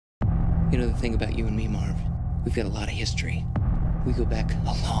thing about you and me, Marv. We've got a lot of history. We go back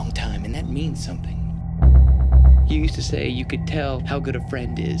a long time, and that means something. You used to say you could tell how good a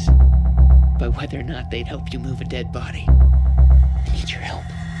friend is by whether or not they'd help you move a dead body. I need your help.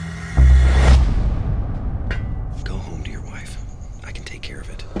 Go home to your wife. I can take care of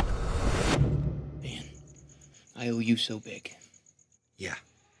it. Man, I owe you so big. Yeah,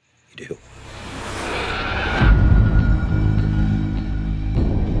 you do.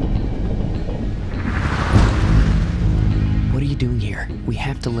 What are you doing here? We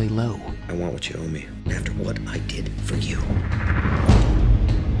have to lay low. I want what you owe me after what I did for you.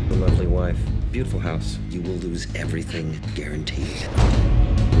 A lovely wife, beautiful house. You will lose everything, guaranteed.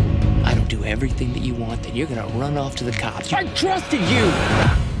 I don't do everything that you want, then you're gonna run off to the cops. I trusted you!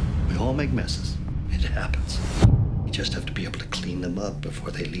 We all make messes. It happens. You just have to be able to clean them up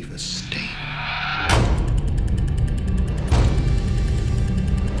before they leave a stain.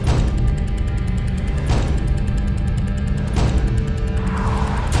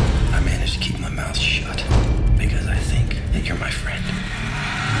 I managed to keep my mouth shut because I think that you're my friend.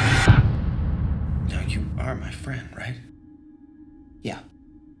 Now, you are my friend, right? Yeah.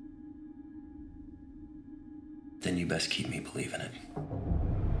 Then you best keep me believing it.